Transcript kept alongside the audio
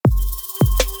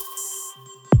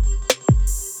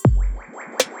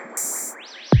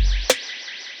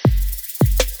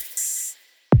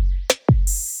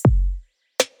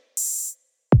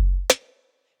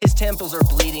temples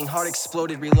are bleeding, heart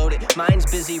exploded, reloaded. Mind's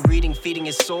busy reading, feeding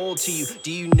his soul to you.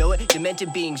 Do you know it?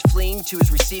 Demented beings fleeing to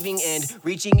his receiving end,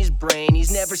 reaching his brain.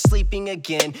 He's never sleeping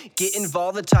again. Getting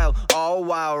volatile, all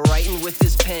while writing with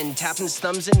his pen. Tapping his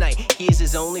thumbs at night. He is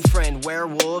his only friend.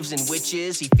 Werewolves and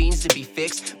witches, he fiends to be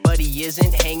fixed, but he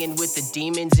isn't. Hanging with the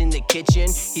demons in the kitchen.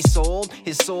 He sold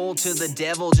his soul to the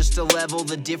devil just to level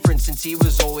the difference, since he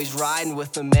was always riding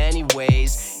with them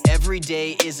anyways. Every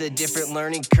day is a different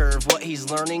learning curve. What he's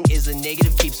learning is a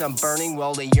negative keeps on burning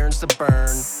while he yearns to burn.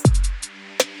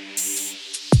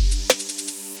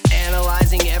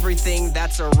 Analyzing everything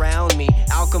that's around me,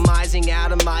 alchemizing,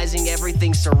 atomizing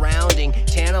everything surrounding,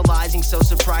 tantalizing, so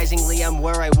surprisingly I'm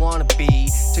where I wanna be.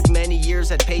 Took many years,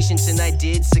 had patience, and I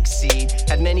did succeed.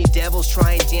 Had many devils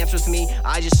try and dance with me,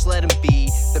 I just let them be.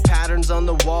 The patterns on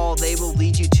the wall, they will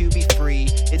lead you to be free.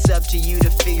 It's up to you to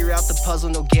figure out the puzzle,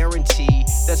 no guarantee.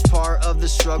 That's part of the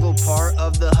struggle, part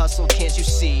of the hustle, can't you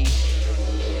see?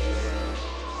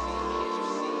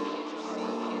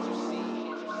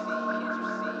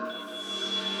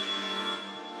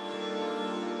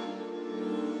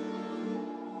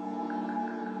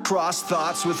 Crossed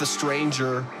thoughts with a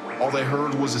stranger. All they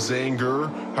heard was his anger,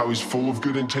 how he's full of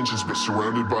good intentions but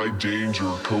surrounded by danger.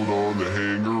 Coat on the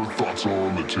hanger, thoughts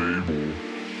on the table.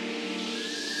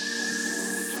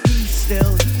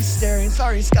 He's staring,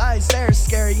 sorry skies, they're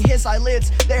scary. His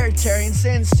eyelids, they're tearing,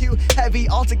 sins too heavy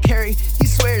all to carry. He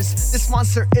swears this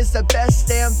monster is the best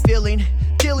damn feeling.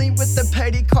 Dealing with the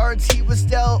petty cards he was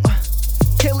dealt.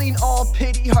 Killing all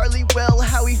pity, hardly well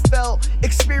how he felt.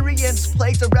 Experience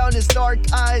plagues around his dark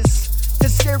eyes.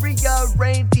 Hysteria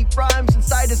reigned, deep rhymes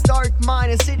inside his dark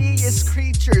mind. Insidious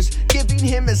creatures giving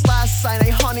him his last sign.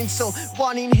 A haunting soul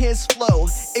wanting his flow.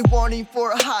 A warning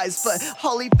for highs, but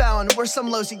Holly found where some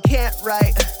lows he can't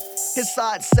write. His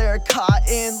thoughts, they're caught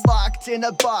in, locked in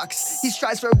a box. He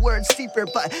strives for words deeper,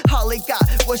 but all he got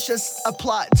was just a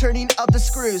plot. Turning up the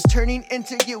screws, turning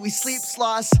into you. He sleeps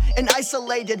lost, an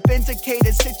isolated,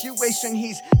 vindicated situation.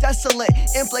 He's desolate,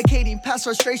 implicating past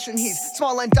frustration. He's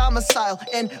small and domicile,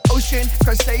 an ocean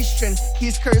crustacean.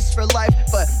 He's cursed for life,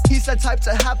 but he's the type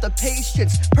to have the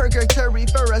patience. Purgatory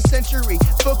for a century.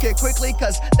 Book it quickly,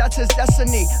 cause that's his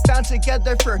destiny. Bound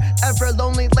together forever,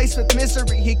 lonely, laced with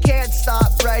misery. He can't stop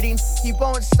writing. He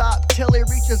won't stop till he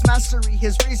reaches mastery.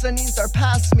 His reasonings are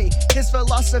past me. His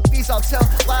philosophies I'll tell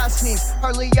last needs.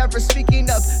 Hardly ever speaking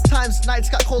of times nights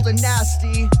got cold and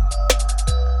nasty.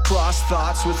 Crossed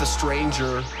thoughts with a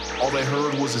stranger. All they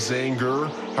heard was his anger,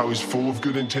 how he's full of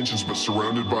good intentions but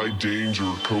surrounded by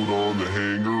danger. Coat on the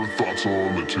hanger, thoughts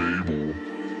on the table.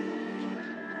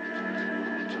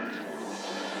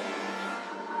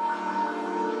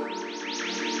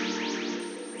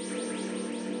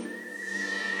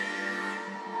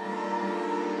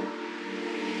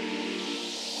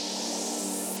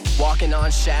 Walking on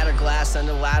shattered glass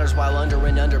under ladders while under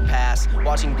an underpass.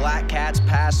 Watching black cats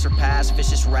pass, surpass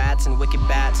vicious rats and wicked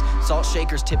bats. Salt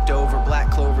shakers tipped over,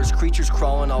 black clovers, creatures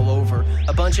crawling all over.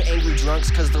 A bunch of angry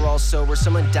drunks cause they're all sober.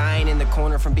 Someone dying in the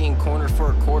corner from being cornered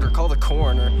for a quarter. Call the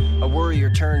coroner. A worrier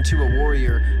turned to a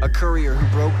warrior. A courier who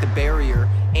broke the barrier.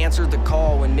 Answered the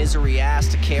call when misery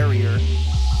asked a carrier.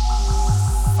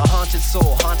 A haunted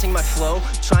soul, haunting my flow,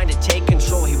 trying to take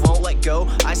control, he won't let go.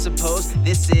 I suppose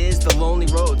this is the lonely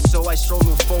road, so I stroll,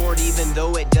 move forward even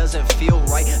though it doesn't feel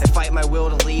right. I fight my will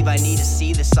to leave, I need to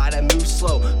see the side. I move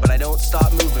slow, but I don't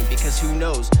stop moving, because who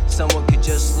knows, someone could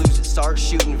just lose it. Start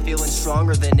shooting, feeling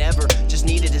stronger than ever. Just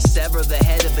needed to sever the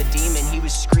head of a demon. He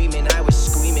was screaming, I was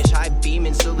squeamish, high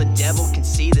beaming so the devil can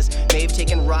see this. May have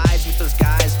taken rides with those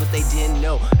guys, but they didn't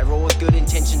know. I roll with good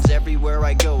intentions everywhere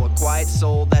I go. A quiet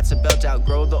soul that's about to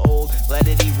outgrow the old. Let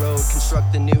it erode,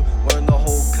 construct the new, learn the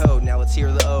whole code. Now let's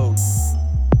hear the ode.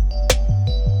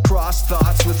 Crossed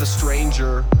thoughts with a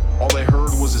stranger. All they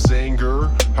heard was his anger,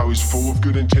 how he's full of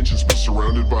good intentions but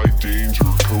surrounded by danger.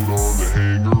 Coat on the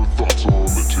hanger, thoughts on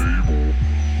the table.